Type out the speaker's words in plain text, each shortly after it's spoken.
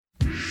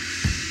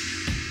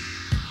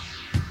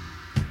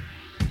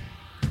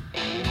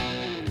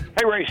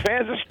Hey, race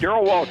fans, this is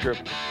Darrell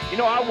Waltrip. You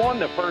know, I won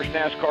the first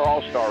NASCAR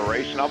All-Star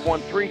race, and I've won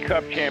 3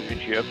 Cup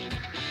championships,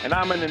 and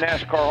I'm in the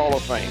NASCAR Hall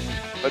of Fame.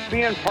 But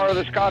being part of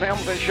the Scott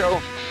Hamilton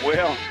Show,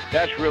 well,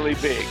 that's really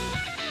big.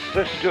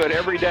 Listen to it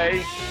every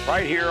day,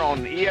 right here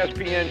on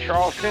ESPN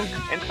Charleston,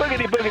 and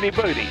boogity, boogity,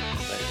 boogity.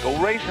 Let's go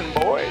racing,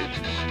 boys.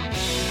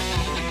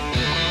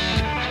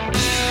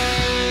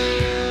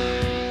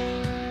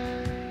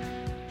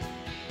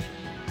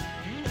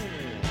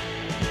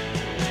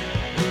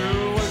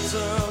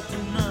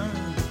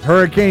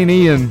 Hurricane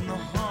Ian,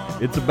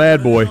 it's a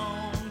bad boy.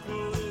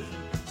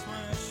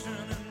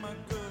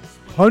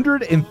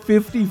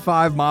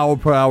 155 mile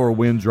per hour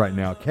winds right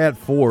now, Cat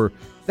 4.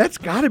 That's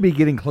got to be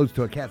getting close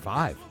to a Cat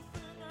 5.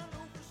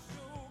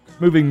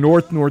 Moving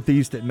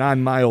north-northeast at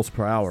 9 miles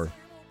per hour.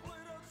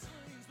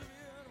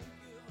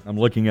 I'm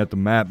looking at the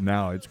map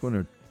now. It's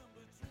going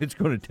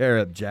to tear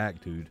up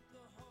Jack, dude.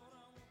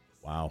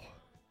 Wow.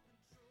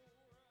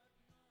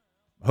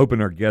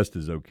 Hoping our guest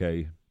is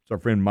okay. It's our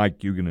friend Mike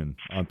Huguenin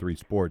on On3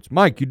 Sports.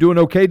 Mike, you doing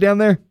okay down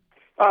there?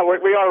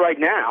 We are right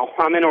now.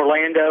 I'm in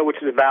Orlando, which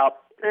is about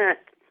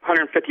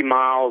 150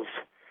 miles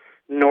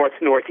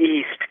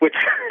northeast, which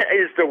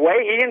is the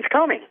way Ian's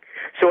coming.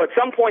 So at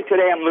some point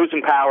today, I'm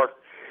losing power.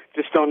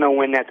 Just don't know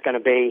when that's going to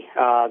be.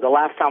 The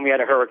last time we had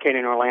a hurricane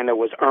in Orlando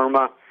was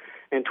Irma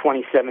in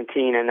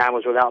 2017, and that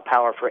was without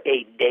power for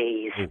 8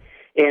 days.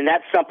 And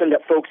that's something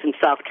that folks in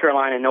South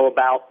Carolina know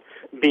about,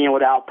 being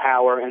without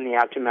power in the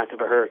aftermath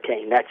of a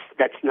hurricane. That's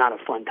not a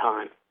fun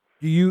time.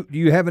 Do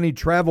you have any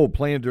travel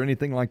plans or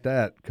anything like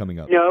that coming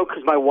up? No,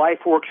 because my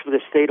wife works for the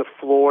state of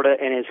Florida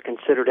and is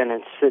considered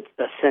an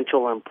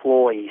essential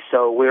employee,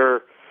 so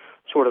we're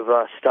sort of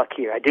stuck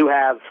here. I do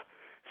have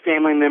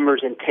family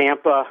members in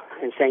Tampa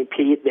and St.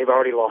 Pete. They've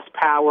already lost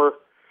power.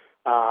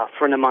 A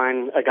friend of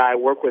mine, a guy I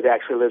work with,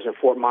 actually lives in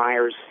Fort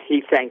Myers.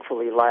 He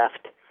thankfully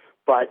left.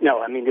 But,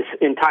 no, I mean, this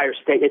entire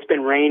state, it's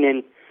been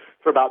raining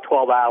for about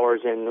 12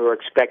 hours, and we're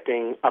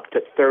expecting up to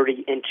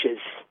 30 inches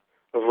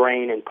of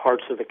rain in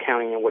parts of the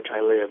county in which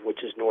I live,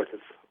 which is north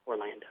of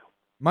Orlando.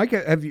 Mike,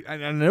 I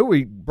know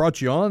we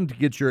brought you on to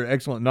get your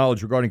excellent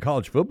knowledge regarding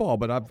college football,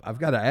 but I've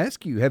got to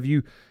ask you, have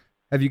you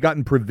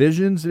gotten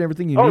provisions and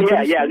everything you need?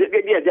 Yeah.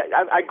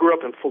 I grew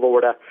up in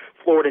Florida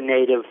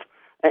native,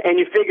 and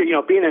you figure,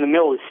 being in the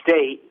middle of the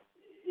state,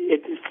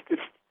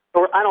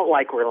 I don't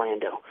like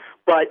Orlando,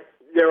 but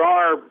there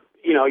are,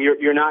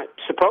 you're not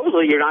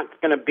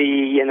going to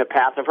be in the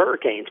path of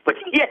hurricanes, but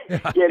yet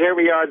here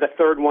we are, the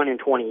third one in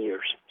 20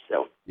 years.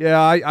 So yeah,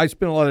 I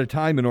spent a lot of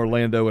time in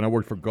Orlando, and I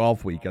worked for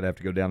Golf Week. I'd have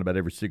to go down about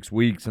every 6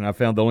 weeks, and I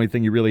found the only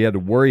thing you really had to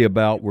worry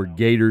about were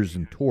gators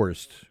and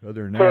tourists.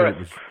 Other than that, it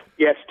was...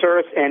 Yes,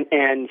 tourists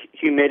and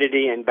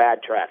humidity and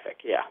bad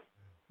traffic, yeah.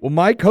 Well,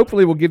 Mike,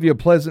 hopefully we'll give you a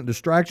pleasant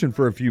distraction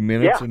for a few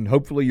minutes, and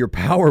hopefully your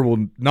power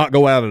will not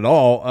go out at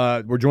all.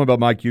 We're joined by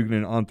Mike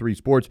Huguenin on On3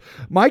 Sports.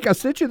 Mike, I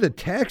sent you the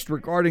text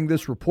regarding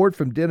this report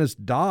from Dennis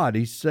Dodd.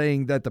 He's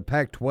saying that the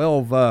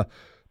Pac-12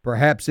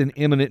 perhaps in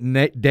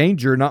imminent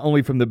danger, not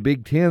only from the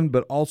Big Ten,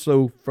 but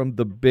also from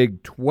the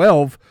Big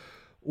 12.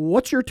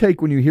 What's your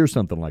take when you hear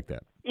something like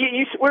that?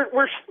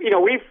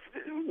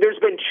 There's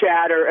been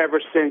chatter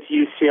ever since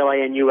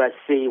UCLA and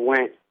USC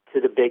went to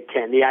the Big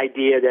Ten. The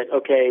idea that,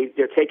 okay,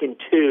 they're taking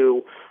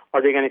 2,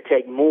 are they going to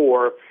take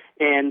more?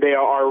 And there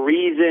are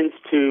reasons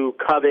to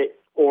covet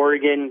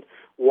Oregon,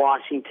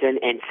 Washington,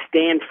 and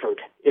Stanford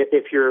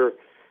if you're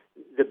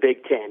the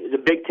Big Ten. The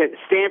Big Ten,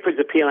 Stanford's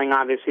appealing,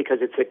 obviously,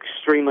 because it's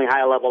extremely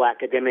high level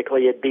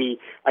academically. It'd be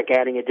like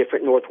adding a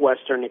different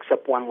Northwestern,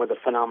 except one with a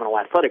phenomenal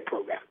athletic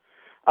program.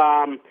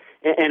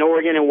 And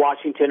Oregon and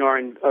Washington are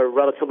in a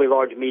relatively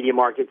large media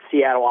market.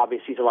 Seattle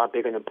obviously is a lot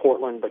bigger than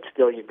Portland, but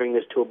still you bring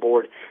this to a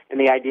board. And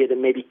the idea that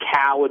maybe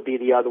Cal would be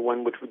the other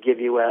one, which would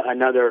give you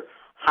another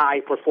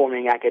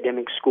high-performing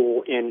academic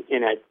school in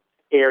an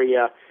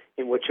area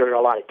in which there are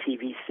a lot of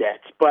TV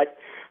sets. But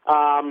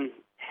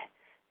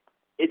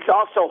it's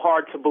also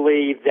hard to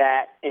believe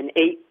that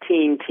a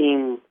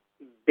 20-team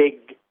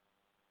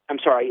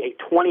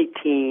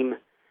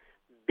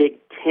Big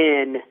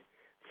Ten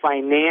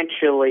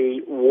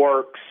financially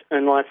works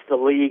unless the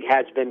league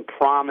has been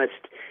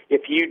promised,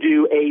 if you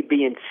do A,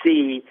 B, and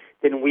C,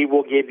 then we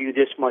will give you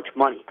this much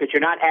money. Because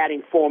you're not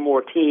adding 4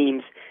 more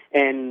teams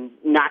and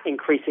not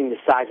increasing the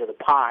size of the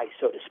pie,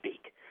 so to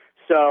speak.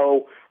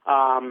 So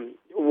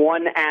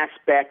one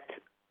aspect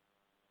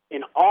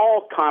in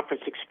all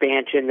conference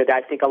expansion that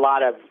I think a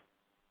lot of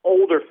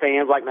older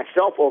fans like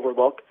myself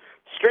overlook,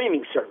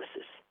 streaming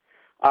services.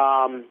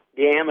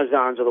 The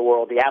Amazons of the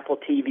world, the Apple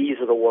TVs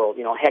of the world.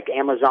 Heck,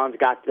 Amazon's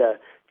got the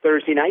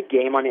Thursday night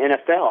game on the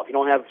NFL. If you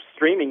don't have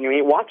streaming, you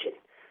ain't watching.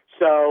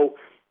 So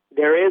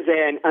there is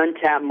an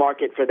untapped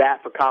market for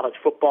that for college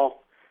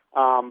football.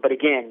 But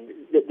again,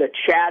 the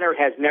chatter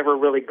has never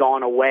really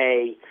gone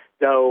away,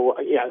 though,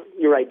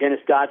 you're right,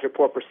 Dennis Dodd's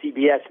report for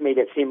CBS made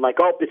it seem like,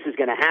 this is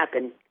going to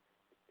happen,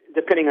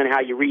 depending on how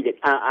you read it.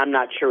 I'm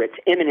not sure it's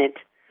imminent,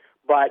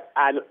 but,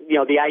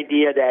 the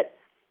idea that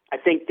I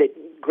think that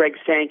Greg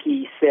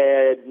Sankey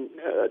said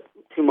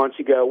 2 months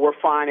ago, we're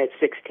fine at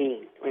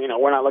 16.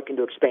 We're not looking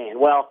to expand.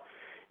 Well,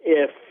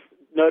 if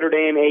Notre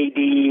Dame AD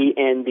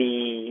and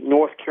the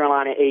North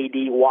Carolina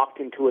AD walked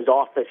into his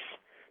office,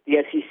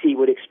 the SEC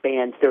would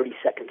expand 30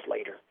 seconds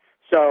later.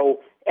 So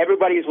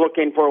everybody's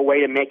looking for a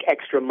way to make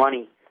extra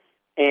money.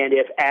 And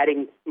if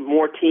adding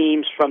more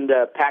teams from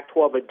the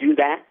Pac-12 would do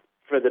that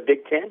for the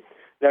Big Ten,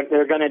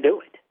 they're going to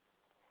do it.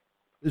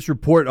 This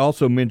report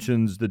also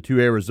mentions the two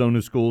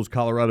Arizona schools,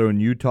 Colorado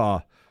and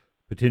Utah,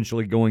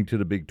 potentially going to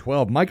the Big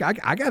 12. Mike,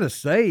 I got to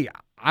say,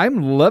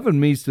 I'm loving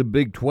me some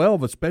Big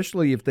 12,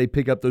 especially if they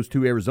pick up those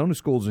two Arizona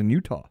schools in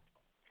Utah.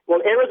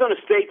 Well, Arizona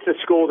State's a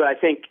school that I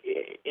think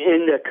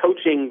in the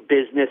coaching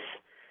business,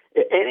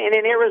 and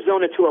in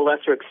Arizona to a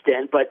lesser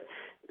extent, but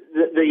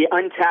the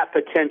untapped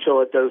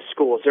potential at those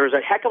schools. There's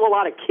a heck of a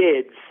lot of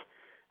kids,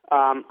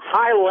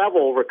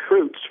 high-level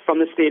recruits from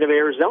the state of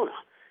Arizona.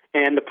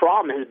 And the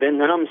problem has been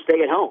none of them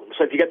stay at home.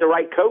 So if you get the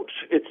right coach,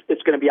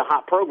 it's going to be a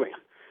hot program.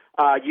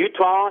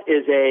 Utah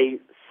is a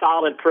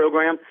solid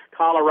program.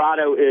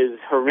 Colorado is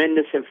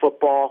horrendous in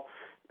football,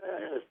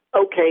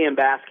 okay in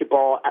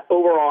basketball,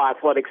 overall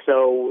athletics,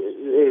 so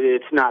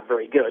it's not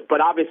very good. But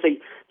obviously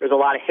there's a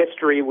lot of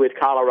history with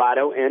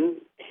Colorado and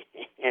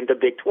the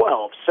Big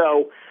 12.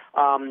 So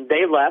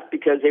they left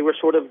because they were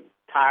sort of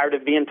tired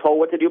of being told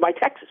what to do by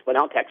Texas. But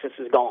now Texas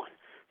is gone.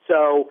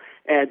 So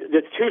and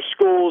the two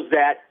schools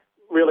that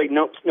really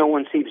no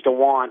one seems to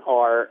want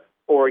are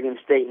Oregon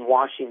State and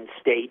Washington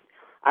State.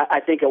 I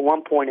think at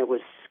one point it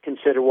was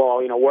considered,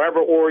 well, wherever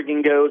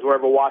Oregon goes,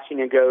 wherever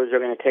Washington goes, they're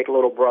going to take a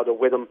little brother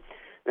with them.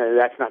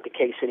 That's not the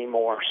case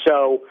anymore.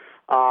 So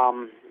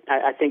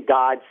I think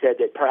God said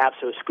that perhaps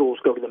those schools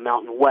go to the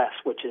Mountain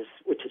West, which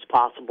is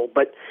possible.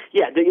 But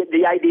yeah,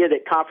 the idea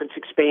that conference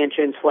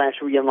expansion /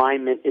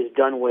 realignment is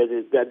done with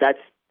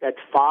that's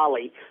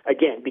folly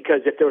again,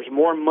 because if there's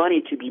more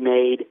money to be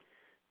made,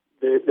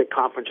 the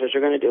conferences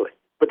are going to do it.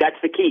 But that's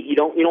the key. You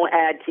don't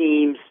add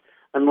teams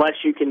unless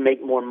you can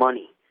make more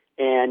money.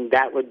 And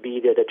that would be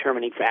the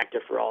determining factor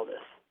for all this.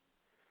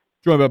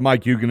 Joined by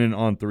Mike Huguenin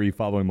on 3.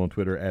 Follow him on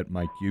Twitter at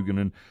Mike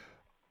Huguenin.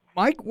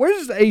 Mike, where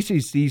does the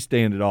ACC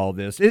stand at all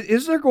this?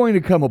 Is there going to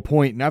come a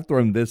point, and I've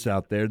thrown this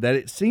out there, that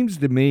it seems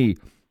to me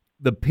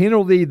the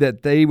penalty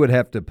that they would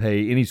have to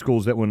pay, any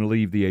schools that want to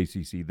leave the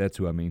ACC, that's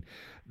who I mean,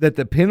 that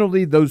the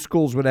penalty those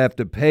schools would have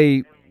to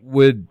pay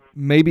would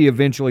maybe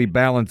eventually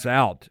balance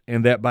out,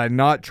 and that by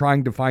not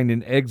trying to find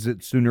an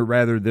exit sooner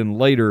rather than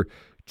later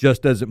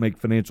just doesn't make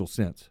financial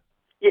sense?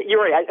 Yeah,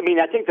 you're right. I mean,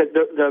 I think that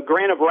the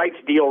grant of rights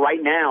deal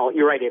right now,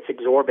 you're right, it's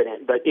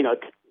exorbitant. But,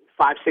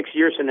 5-6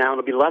 years from now,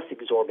 it'll be less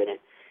exorbitant.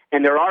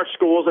 And there are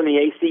schools in the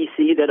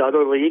ACC that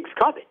other leagues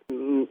covet.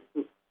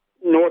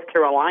 North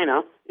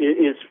Carolina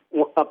is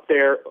up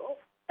there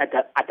at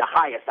the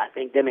highest, I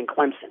think, them and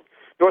Clemson.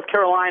 North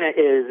Carolina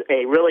is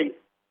a really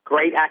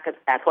great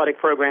athletic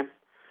program.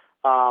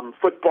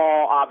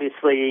 Football,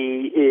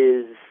 obviously,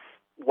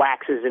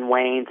 waxes and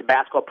wanes. The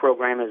basketball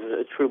program is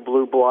a true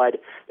blue blood.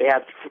 They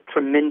have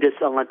tremendous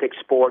Olympic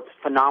sports,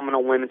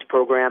 phenomenal women's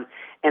program,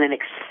 and an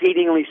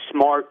exceedingly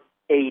smart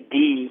AD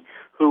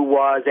who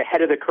was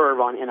ahead of the curve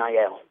on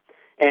NIL.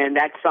 And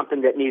that's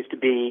something that needs to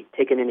be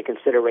taken into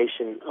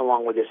consideration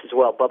along with this as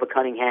well. Bubba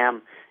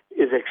Cunningham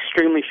is an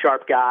extremely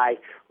sharp guy,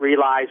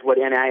 realized what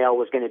NIL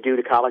was going to do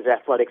to college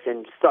athletics,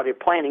 and started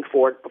planning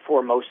for it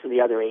before most of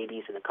the other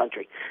ADs in the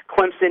country.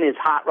 Clemson is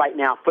hot right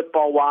now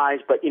football-wise,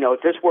 but,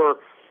 if this were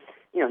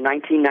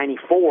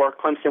 1994,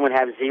 Clemson would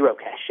have zero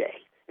cachet.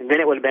 And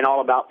then it would have been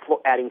all about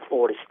adding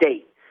Florida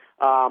State.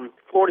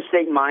 Florida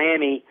State and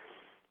Miami,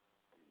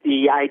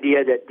 the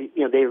idea that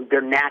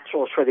they're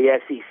naturals for the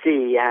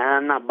SEC,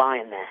 I'm not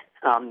buying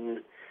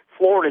that.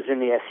 Florida's in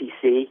the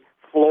SEC.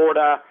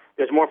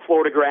 There's more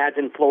Florida grads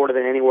in Florida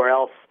than anywhere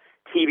else.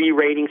 TV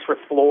ratings for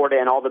Florida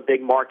and all the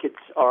big markets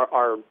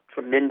are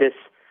tremendous.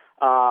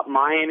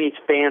 Miami's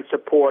fan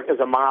support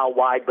is a mile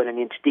wide but an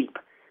inch deep.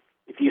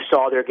 If you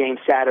saw their game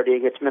Saturday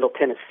against Middle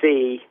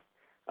Tennessee,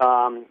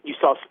 you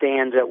saw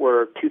stands that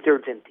were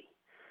two-thirds empty.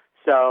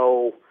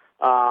 So,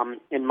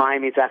 in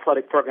Miami's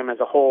athletic program as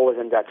a whole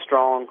isn't that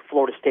strong.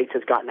 Florida State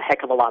has gotten a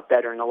heck of a lot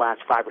better in the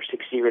last 5 or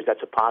 6 years.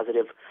 That's a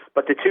positive.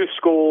 But the two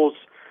schools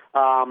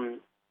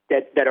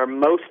that are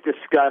most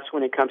discussed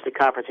when it comes to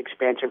conference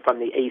expansion from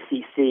the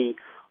ACC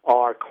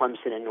are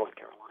Clemson and North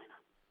Carolina.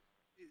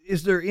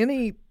 Is there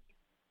any,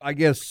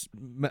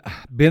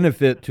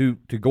 benefit to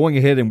going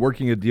ahead and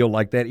working a deal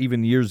like that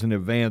even years in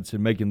advance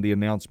and making the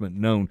announcement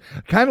known?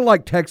 Kind of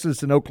like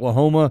Texas and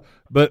Oklahoma,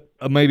 but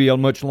maybe a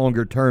much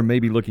longer term,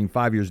 maybe looking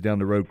 5 years down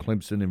the road,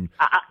 Clemson and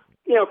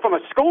from a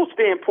school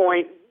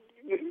standpoint,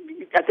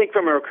 I think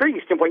from a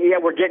recruiting standpoint,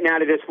 we're getting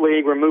out of this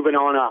league, we're moving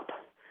on up.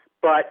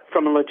 But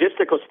from a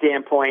logistical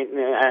standpoint,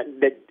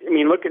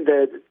 look at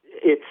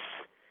it's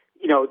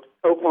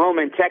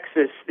Oklahoma and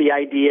Texas, the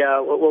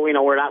idea,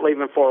 we're not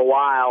leaving for a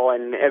while,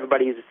 and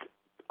everybody's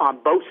on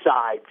both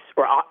sides.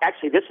 Or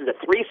actually, this is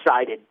a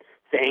three-sided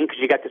thing because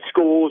you got the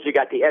schools, you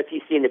got the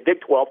SEC and the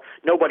Big 12.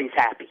 Nobody's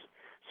happy.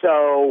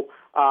 So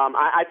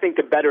I think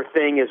the better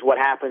thing is what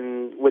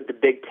happened with the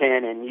Big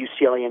 10 and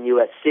UCLA and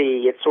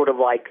USC. It's sort of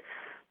like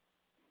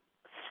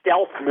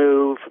stealth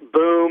move,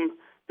 boom,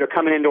 they're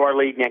coming into our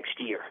league next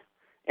year.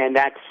 And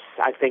that's,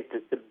 I think,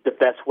 the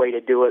best way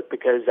to do it,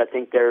 because I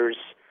think there's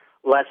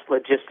less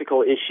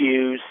logistical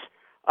issues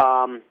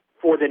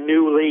for the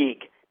new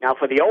league. Now,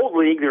 for the old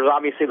league, there's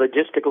obviously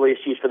logistical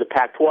issues for the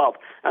Pac-12.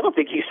 I don't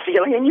think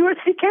UCLA and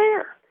USC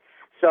care.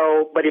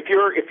 So, but if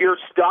you're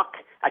stuck,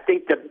 I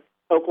think the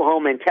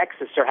Oklahoma and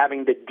Texas are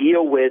having to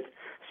deal with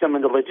some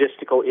of the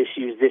logistical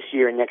issues this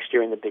year and next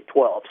year in the Big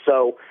 12.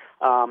 So,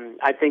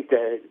 I think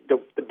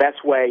the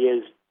best way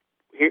is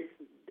here.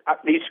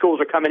 These schools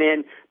are coming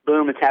in.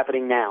 Boom! It's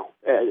happening now.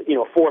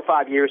 4 or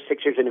 5 years,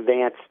 6 years in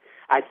advance.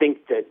 I think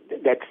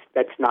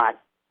that's not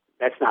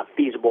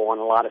feasible on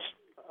a lot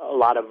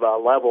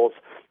of levels.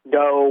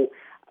 Though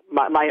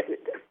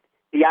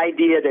the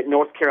idea that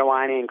North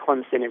Carolina and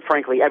Clemson and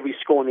frankly every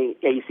school in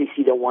the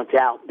ACC that wants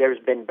out, there's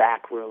been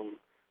backroom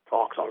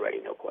talks already,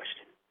 no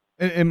question.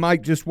 And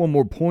Mike, just one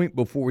more point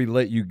before we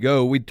let you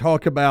go. We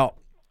talk about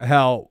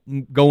how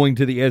going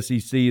to the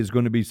SEC is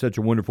going to be such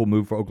a wonderful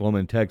move for Oklahoma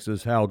and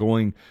Texas, how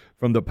going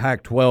from the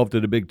Pac-12 to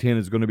the Big Ten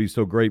is going to be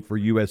so great for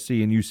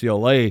USC and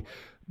UCLA.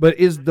 But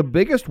is the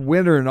biggest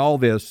winner in all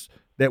this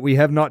that we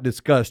have not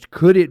discussed,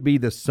 could it be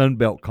the Sun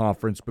Belt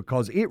Conference?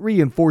 Because it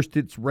reinforced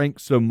its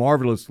ranks so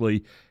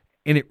marvelously,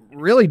 and it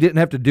really didn't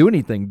have to do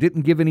anything,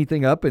 didn't give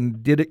anything up,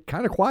 and did it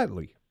kind of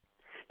quietly.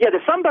 Yeah, the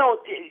Sun Belt,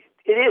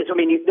 it is. I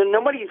mean,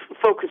 nobody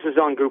focuses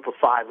on Group of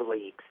Five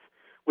leagues,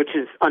 which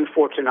is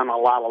unfortunate on a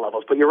lot of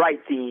levels. But you're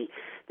right, the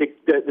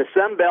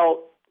Sun Belt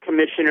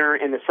commissioner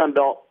and the Sun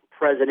Belt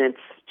presidents,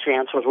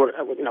 chancellors,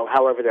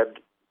 however they're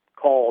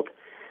called,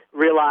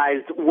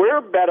 realized we're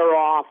better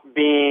off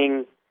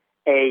being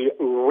a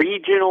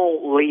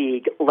regional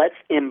league. Let's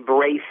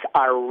embrace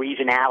our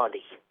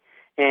regionality.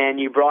 And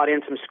you brought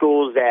in some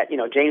schools that,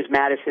 James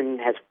Madison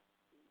has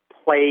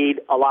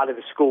played a lot of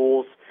the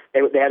schools.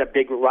 They had a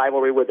big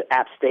rivalry with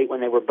App State when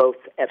they were both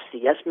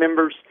FCS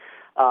members.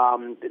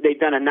 They've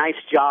done a nice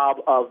job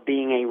of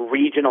being a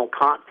regional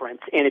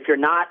conference. And if you're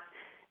not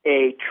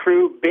a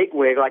true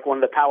bigwig like one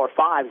of the Power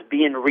Fives,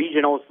 being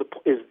regional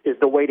is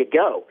the way to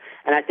go.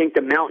 And I think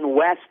the Mountain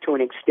West, to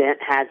an extent,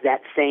 has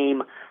that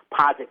same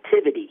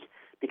positivity.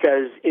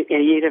 Because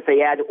even if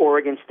they add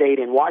Oregon State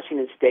and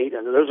Washington State,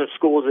 those are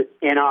schools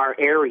in our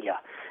area.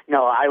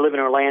 I live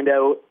in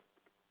Orlando.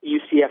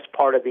 UCF's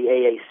part of the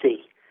AAC.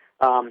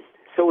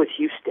 So is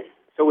Houston.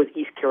 So is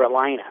East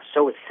Carolina.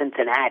 So is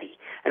Cincinnati.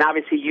 And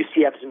obviously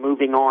UCF is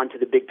moving on to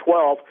the Big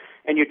 12,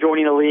 and you're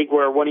joining a league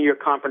where one of your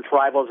conference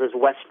rivals is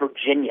West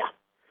Virginia.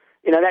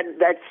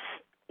 That's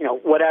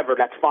whatever.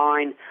 That's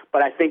fine.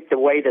 But I think the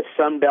way the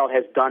Sun Belt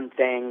has done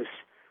things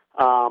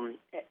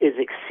is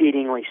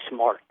exceedingly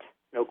smart.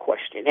 No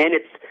question. And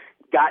it's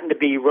gotten to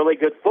be really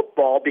good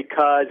football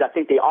because I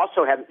think they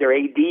also have, their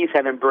ADs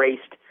have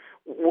embraced,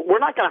 we're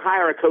not going to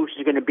hire a coach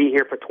who's going to be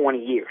here for 20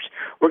 years.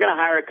 We're going to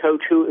hire a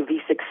coach who, if he's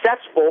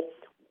successful,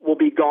 will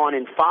be gone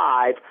in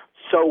 5.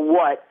 So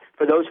what?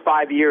 For those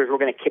 5 years, we're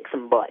going to kick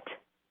some butt.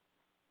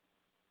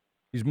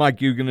 He's Mike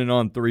Huguenin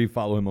on 3.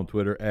 Follow him on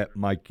Twitter at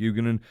Mike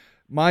Huguenin.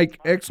 Mike,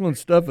 excellent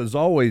stuff as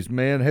always,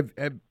 man. Have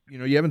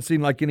you haven't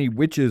seen like any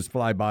witches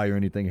fly by or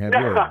anything, have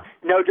you?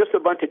 No, just a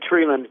bunch of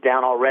tree limbs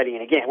down already.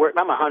 And again,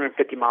 I'm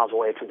 150 miles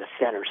away from the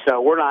center,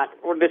 so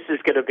this is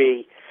going to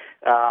be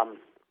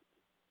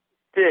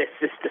this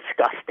is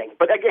disgusting.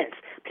 But again,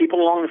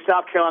 people along the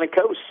South Carolina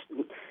coast,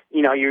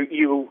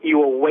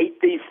 you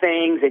await these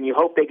things and you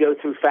hope they go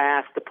through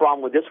fast. The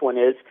problem with this one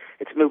is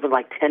it's moving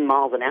like 10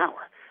 miles an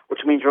hour,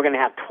 which means we're going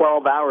to have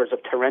 12 hours of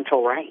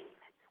torrential rain,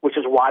 which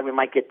is why we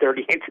might get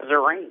 30 inches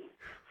of rain.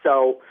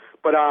 So,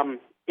 but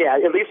yeah,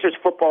 at least there's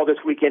football this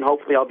weekend.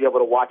 Hopefully I'll be able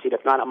to watch it,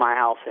 if not at my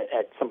house,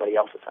 at somebody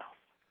else's house.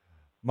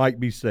 Mike,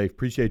 be safe.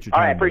 Appreciate your time.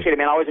 All right, appreciate it,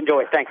 man. Always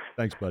enjoy it. Thanks.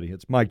 Thanks, buddy.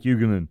 It's Mike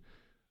Huguenin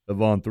of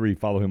On3.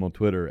 Follow him on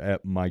Twitter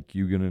at Mike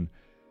Huguenin.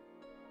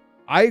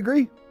 I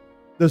agree.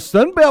 The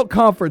Sun Belt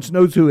Conference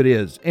knows who it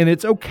is, and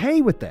it's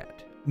okay with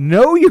that.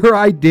 Know your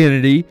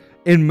identity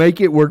and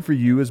make it work for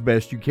you as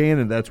best you can,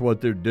 and that's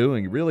what they're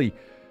doing. Really,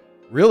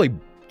 really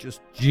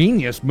just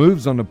genius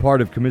moves on the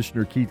part of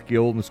Commissioner Keith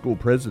Gill and the school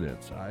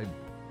presidents. I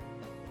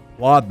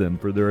applaud them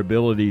for their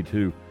ability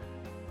to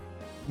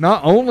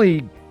not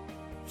only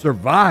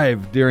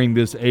survive during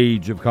this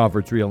age of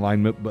conference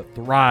realignment, but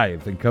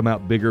thrive and come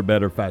out bigger,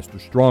 better, faster,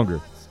 stronger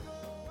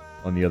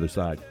on the other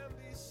side.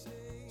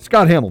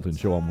 Scott Hamilton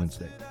Show on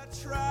Wednesday.